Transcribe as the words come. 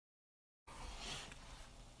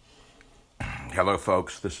Hello,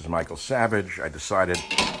 folks. This is Michael Savage. I decided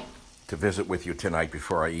to visit with you tonight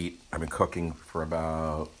before I eat. I've been cooking for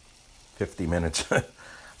about 50 minutes.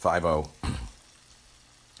 50.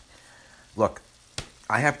 Look,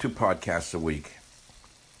 I have 2 podcasts a week.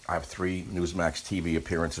 I have 3 Newsmax TV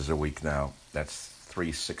appearances a week now. That's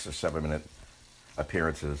 3 6 or 7 minute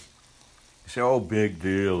appearances. You say, oh, big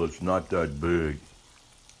deal. It's not that big.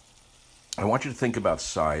 I want you to think about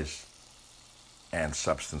size and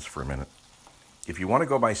substance for a minute. If you want to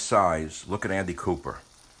go by size, look at Andy Cooper.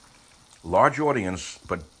 Large audience,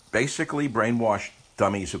 but basically brainwashed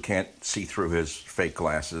dummies who can't see through his fake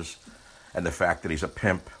glasses and the fact that he's a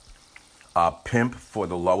pimp for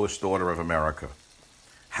the lowest order of America.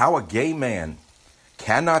 How a gay man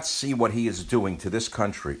cannot see what he is doing to this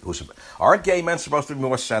country. Aren't gay men supposed to be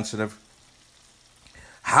more sensitive?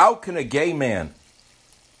 How can a gay man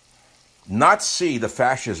not see the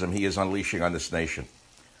fascism he is unleashing on this nation?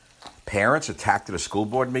 Parents attacked at a school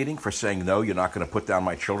board meeting for saying, no, you're not going to put down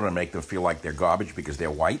my children and make them feel like they're garbage because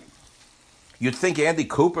they're white. You'd think Andy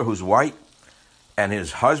Cooper, who's white, and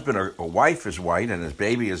his husband or wife is white, and his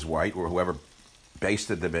baby is white, or whoever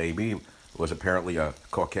basted the baby was apparently a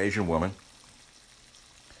Caucasian woman.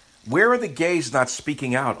 Where are the gays not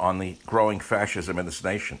speaking out on the growing fascism in this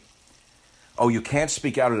nation? Oh, you can't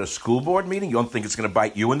speak out at a school board meeting? You don't think it's going to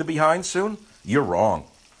bite you in the behind soon? You're wrong.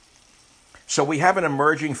 So we have an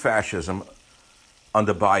emerging fascism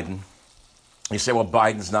under Biden. You say, well,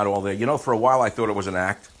 Biden's not all there. You know, for a while I thought it was an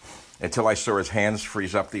act until I saw his hands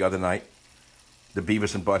freeze up the other night, the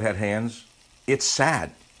Beavis and Butthead hands. It's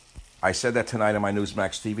sad. I said that tonight on my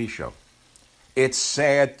Newsmax TV show. It's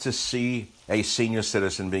sad to see a senior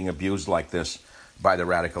citizen being abused like this by the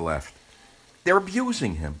radical left. They're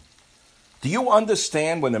abusing him. Do you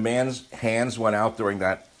understand when the man's hands went out during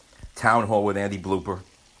that town hall with Andy Blooper?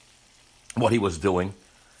 What he was doing?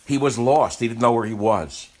 He was lost. He didn't know where he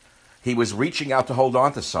was. He was reaching out to hold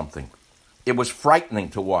on to something. It was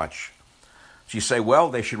frightening to watch. So you say, well,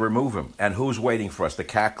 they should remove him. And who's waiting for us? The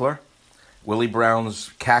cackler? Willie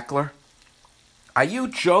Brown's cackler? Are you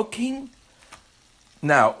joking?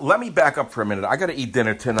 Now, let me back up for a minute. I got to eat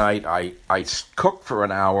dinner tonight. I cooked for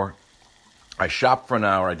an hour. I shopped for an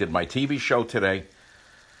hour. I did my TV show today.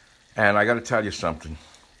 And I got to tell you something.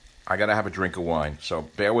 I got to have a drink of wine. So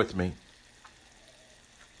bear with me.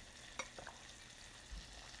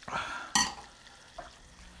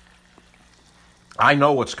 I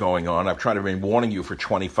know what's going on. I've tried to be warning you for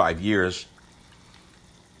 25 years.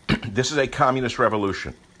 This is a communist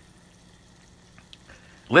revolution.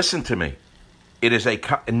 Listen to me. It is a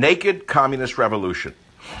naked communist revolution.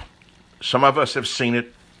 Some of us have seen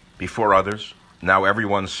it before others. Now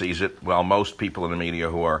everyone sees it. Well, most people in the media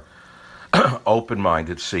who are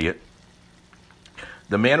open-minded see it.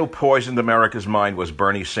 The man who poisoned America's mind was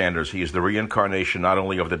Bernie Sanders. He is the reincarnation not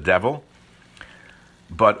only of the devil,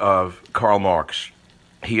 but of Karl Marx.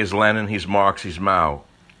 He is Lenin, he's Marx, he's Mao,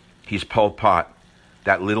 he's Pol Pot,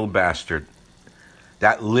 that little bastard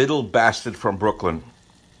from Brooklyn,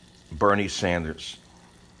 Bernie Sanders.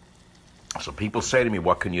 So people say to me,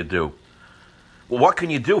 what can you do? Well, what can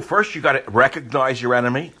you do? First, you got to recognize your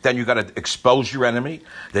enemy. Then you got to expose your enemy.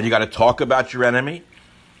 Then you got to talk about your enemy.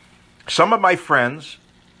 Some of my friends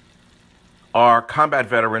are combat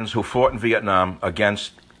veterans who fought in Vietnam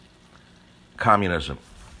against communism.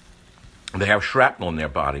 They have shrapnel in their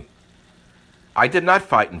body. I did not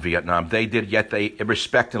fight in Vietnam. They did, yet they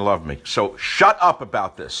respect and love me. So shut up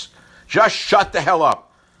about this. Just shut the hell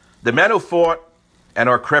up. The men who fought and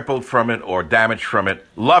are crippled from it or damaged from it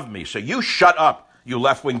love me. So you shut up, you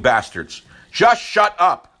left-wing bastards. Just shut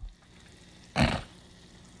up.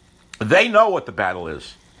 They know what the battle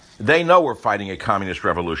is. They know we're fighting a communist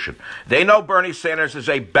revolution. They know Bernie Sanders is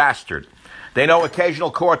a bastard. They know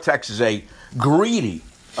Occasional Cortex is a greedy,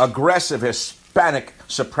 aggressive Hispanic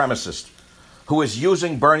supremacist who is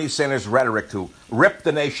using Bernie Sanders' rhetoric to rip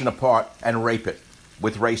the nation apart and rape it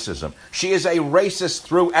with racism. She is a racist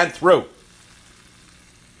through and through.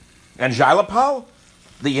 And Jailapal,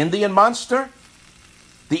 the Indian monster,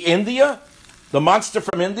 the monster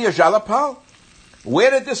from India, Jailapal,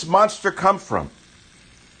 where did this monster come from?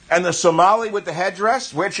 And the Somali with the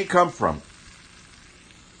headdress, where'd she come from?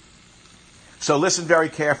 So listen very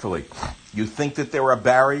carefully. You think that there are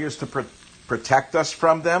barriers to protect us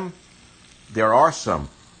from them? There are some,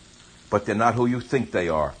 but they're not who you think they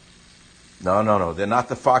are. No. They're not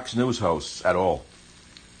the Fox News hosts at all.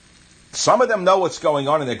 Some of them know what's going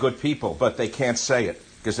on and they're good people, but they can't say it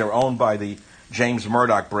because they're owned by the James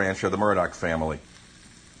Murdoch branch of the Murdoch family.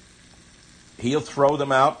 He'll throw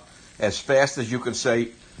them out as fast as you can say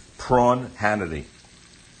prawn Hannity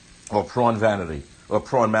or prawn vanity or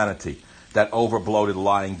prawn manatee. That overbloated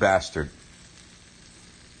lying bastard.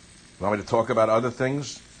 Want me to talk about other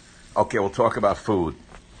things? Okay, we'll talk about food.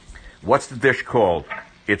 What's the dish called?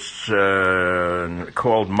 It's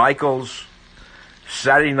called Michael's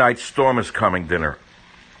Saturday Night Storm is Coming dinner.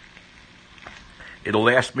 It'll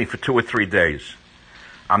last me for 2 or 3 days.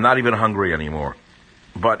 I'm not even hungry anymore.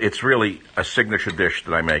 But it's really a signature dish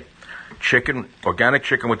that I make. Chicken, organic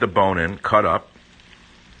chicken with the bone in, cut up.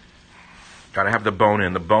 Gotta have the bone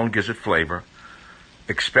in. The bone gives it flavor.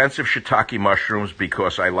 Expensive shiitake mushrooms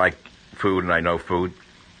because I like food and I know food.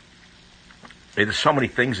 There's so many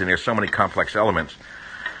things in there, so many complex elements.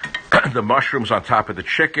 The mushrooms on top of the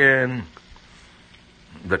chicken,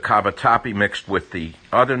 the cavatappi mixed with the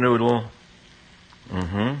other noodle.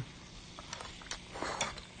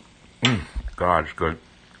 God, it's good.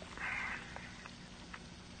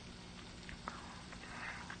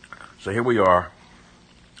 So here we are.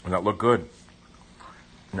 And that look good.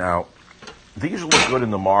 Now, these look good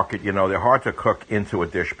in the market. You know, they're hard to cook into a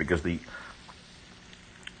dish because the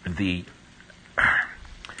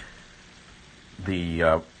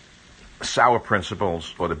sour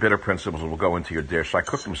principles or the bitter principles will go into your dish. So I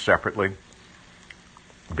cook them separately.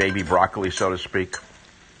 Baby broccoli, so to speak.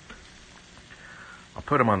 I'll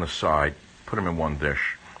put them on the side, put them in one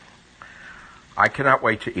dish. I cannot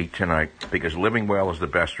wait to eat tonight because living well is the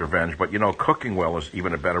best revenge, but you know, cooking well is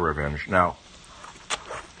even a better revenge. Now,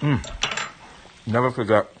 never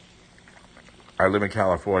forget, I live in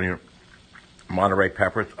California, Monterey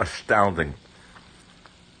peppers, astounding.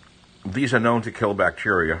 These are known to kill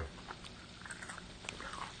bacteria.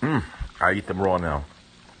 I eat them raw now.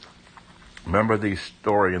 Remember the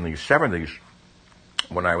story in the 70s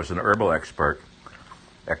when I was an herbal expert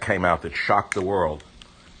that came out that shocked the world,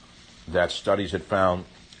 that studies had found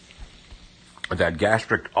that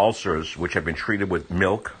gastric ulcers, which had been treated with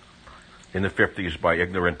milk in the 50s by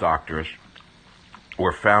ignorant doctors,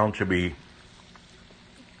 were found to be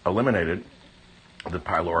eliminated. The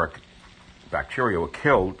pyloric bacteria were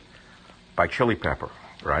killed by chili pepper,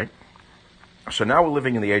 right? So now we're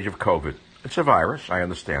living in the age of COVID. It's a virus, I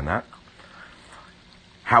understand that.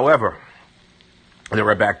 However, there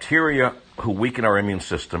are bacteria who weaken our immune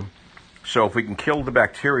system. So if we can kill the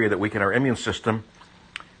bacteria that weaken our immune system,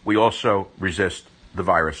 we also resist the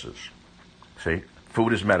viruses. See?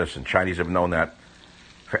 Food is medicine. Chinese have known that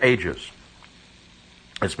for ages.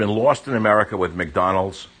 It's been lost in America with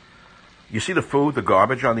McDonald's. You see the food, the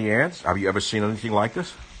garbage on the ads? Have you ever seen anything like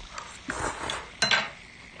this?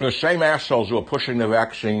 The same assholes who are pushing the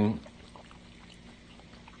vaccine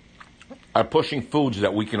are pushing foods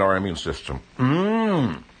that weaken our immune system.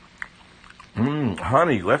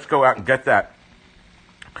 Honey, let's go out and get that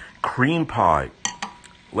cream pie.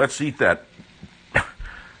 Let's eat that.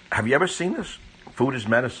 Have you ever seen this? Food is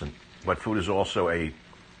medicine, but food is also a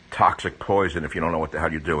toxic poison if you don't know what the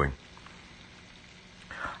hell you're doing.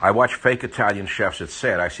 I watch fake Italian chefs. It's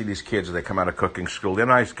sad. I see these kids, they come out of cooking school. They're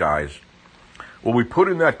nice guys. Well, we put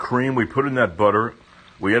in that cream, we put in that butter,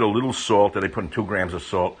 we add a little salt, and they put in 2 grams of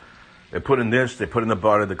salt. They put in this, they put in the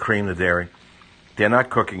butter, the cream, the dairy. They're not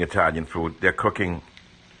cooking Italian food. They're cooking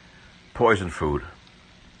poison food.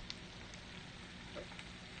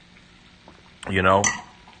 You know,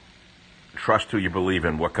 trust who you believe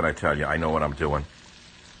in. What can I tell you? I know what I'm doing.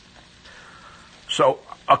 So,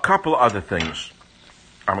 a couple of other things.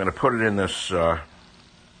 I'm going to put it in this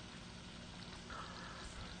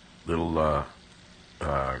little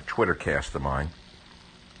Twitter cast of mine.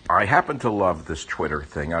 I happen to love this Twitter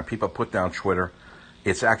thing. People put down Twitter.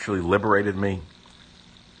 It's actually liberated me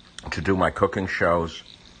to do my cooking shows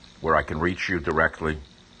where I can reach you directly.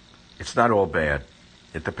 It's not all bad.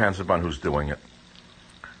 It depends upon who's doing it.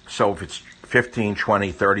 So if it's 15,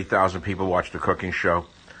 20, 30,000 people watch the cooking show,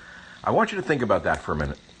 I want you to think about that for a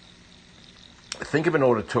minute. Think of an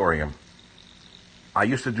auditorium. I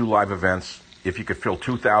used to do live events. If you could fill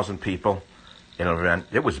 2,000 people in an event,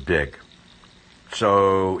 it was big.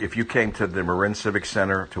 So if you came to the Marin Civic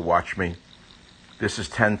Center to watch me, this is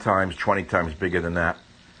 10 times, 20 times bigger than that.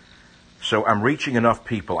 So I'm reaching enough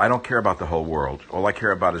people. I don't care about the whole world. All I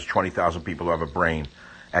care about is 20,000 people who have a brain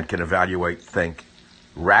and can evaluate, think,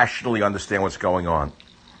 rationally understand what's going on.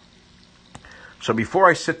 So before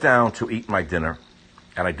I sit down to eat my dinner,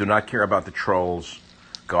 and I do not care about the trolls,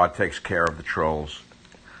 God takes care of the trolls.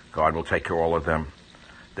 God will take care of all of them.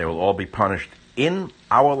 They will all be punished in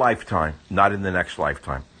our lifetime, not in the next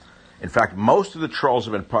lifetime. In fact, most of the trolls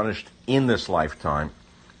have been punished in this lifetime,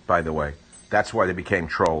 by the way. That's why they became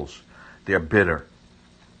trolls. They're bitter.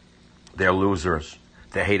 They're losers.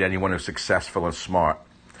 They hate anyone who's successful and smart.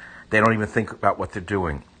 They don't even think about what they're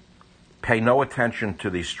doing. Pay no attention to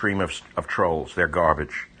the stream of trolls. They're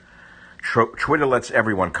garbage. Twitter lets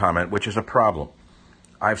everyone comment, which is a problem.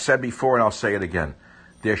 I've said before and I'll say it again.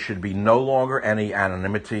 There should be no longer any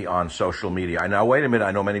anonymity on social media. I know, wait a minute,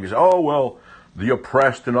 I know many of you say, oh, well, the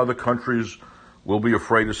oppressed in other countries will be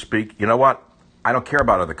afraid to speak. You know what? I don't care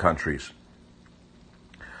about other countries.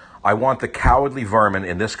 I want the cowardly vermin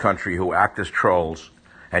in this country who act as trolls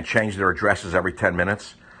and change their addresses every 10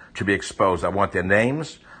 minutes to be exposed. I want their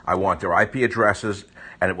names, I want their IP addresses,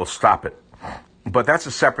 and it will stop it. But that's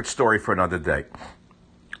a separate story for another day.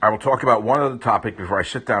 I will talk about one other topic before I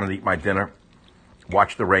sit down and eat my dinner,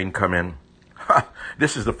 watch the rain come in.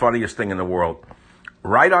 This is the funniest thing in the world.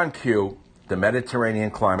 Right on cue, the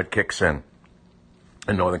Mediterranean climate kicks in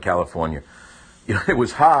Northern California. You know, it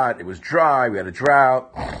was hot, it was dry, we had a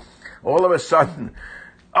drought. All of a sudden,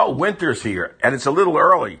 oh, winter's here, and it's a little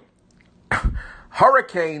early.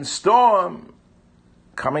 Hurricane, storm,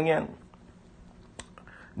 coming in.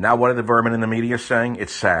 Now what are the vermin in the media saying?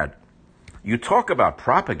 It's sad. You talk about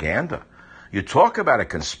propaganda. You talk about a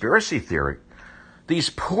conspiracy theory. These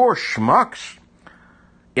poor schmucks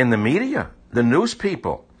in the media, the news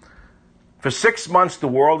people. For 6 months, the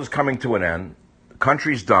world is coming to an end. The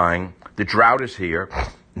country's dying. The drought is here.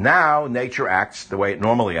 Now nature acts the way it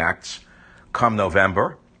normally acts come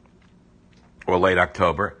November or late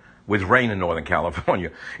October with rain in Northern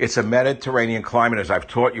California. It's a Mediterranean climate, as I've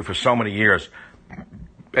taught you for so many years.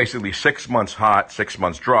 Basically 6 months hot, 6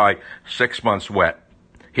 months dry, 6 months wet.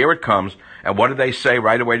 Here it comes. And what do they say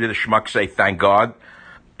right away to the schmucks? Say, thank God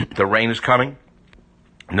the rain is coming?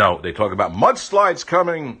 No, they talk about mudslides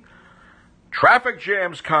coming, traffic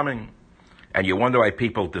jams coming. And you wonder why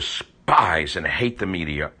people despise and hate the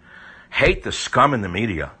media, hate the scum in the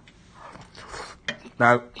media.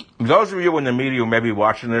 Now, those of you in the media who may be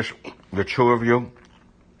watching this, the two of you,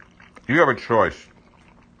 you have a choice.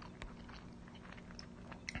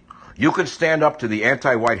 You can stand up to the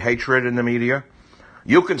anti-white hatred in the media.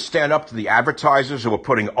 You can stand up to the advertisers who are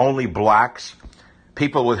putting only blacks,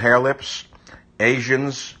 people with hair lips,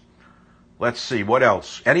 Asians. Let's see, what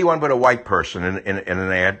else? Anyone but a white person in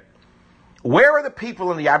an ad. Where are the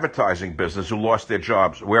people in the advertising business who lost their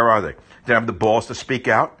jobs? Where are they? They have the balls to speak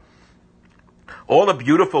out. All the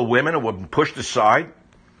beautiful women who have been pushed aside,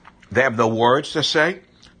 they have no words to say.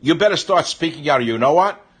 You better start speaking out. You know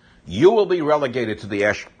what? You will be relegated to the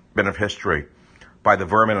ash bin of history by the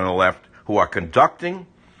vermin on the left who are conducting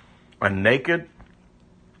a naked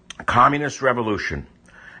communist revolution.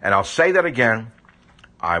 And I'll say that again.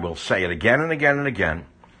 I will say it again and again and again.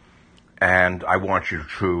 And I want you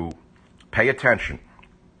to pay attention.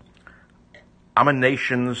 I'm a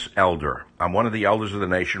nation's elder. I'm one of the elders of the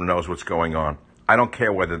nation who knows what's going on. I don't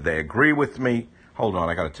care whether they agree with me. Hold on,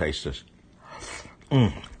 I got to taste this.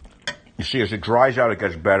 You see, as it dries out, it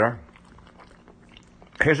gets better.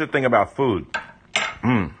 Here's the thing about food.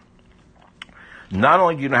 Not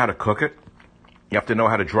only do you know how to cook it, you have to know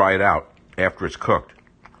how to dry it out after it's cooked.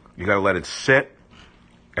 You got to let it sit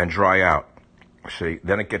and dry out. See,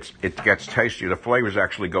 then it gets tastier. The flavors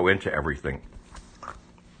actually go into everything.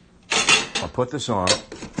 I'll put this on.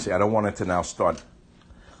 See, I don't want it to now start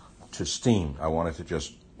to steam. I want it to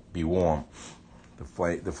just be warm.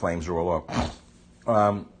 The flames are all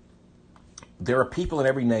up. There are people in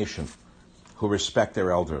every nation who respect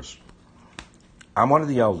their elders. I'm one of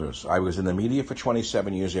the elders. I was in the media for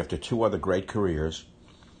 27 years after 2 other great careers.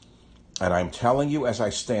 And I'm telling you as I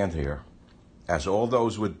stand here, as all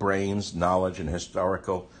those with brains, knowledge, and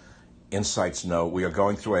historical insights know, we are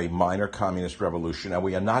going through a minor communist revolution, and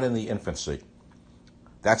we are not in the infancy.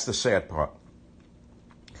 That's the sad part.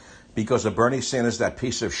 Because of Bernie Sanders, that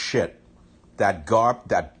piece of shit, that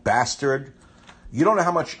bastard, you don't know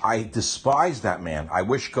how much I despise that man. I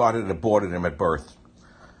wish God had aborted him at birth.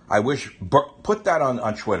 Put that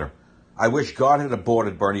on Twitter. I wish God had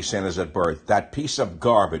aborted Bernie Sanders at birth. That piece of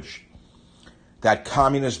garbage, that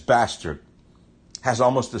communist bastard, has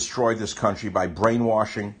almost destroyed this country by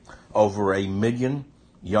brainwashing over 1 million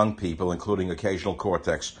young people, including occasional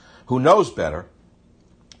Cortex, who knows better.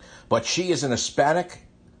 But she is an Hispanic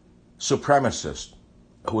supremacist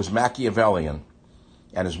who is Machiavellian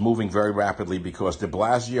and is moving very rapidly because de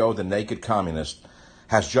Blasio, the naked communist,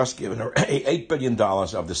 has just given her $8 billion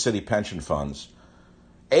of the city pension funds.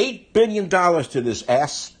 $8 billion to this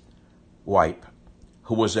ass wipe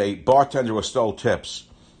who was a bartender who stole tips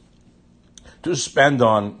to spend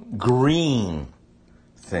on green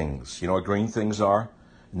things. You know what green things are?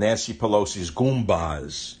 Nancy Pelosi's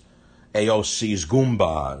Goombas, AOC's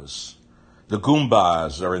Goombas. The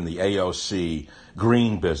Goombas are in the AOC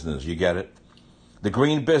green business. You get it? The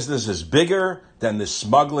green business is bigger than the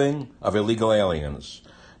smuggling of illegal aliens.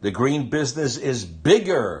 The green business is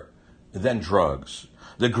bigger than drugs.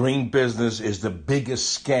 The green business is the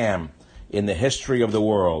biggest scam in the history of the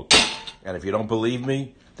world. And if you don't believe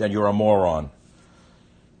me, then you're a moron.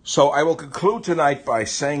 So I will conclude tonight by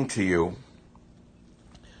saying to you,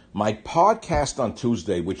 my podcast on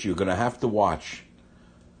Tuesday, which you're going to have to watch,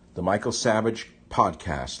 the Michael Savage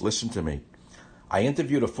podcast, listen to me. I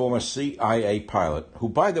interviewed a former CIA pilot who,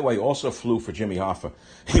 by the way, also flew for Jimmy Hoffa.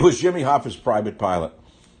 He was Jimmy Hoffa's private pilot.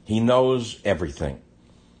 He knows everything.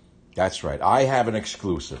 That's right. I have an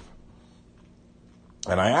exclusive.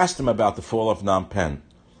 And I asked him about the fall of Phnom Penh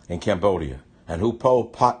in Cambodia and who Pol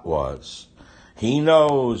Pot was. He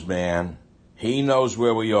knows, man. He knows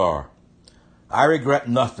where we are. I regret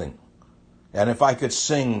nothing. And if I could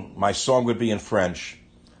sing, my song would be in French.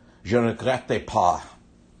 Je ne regrette pas.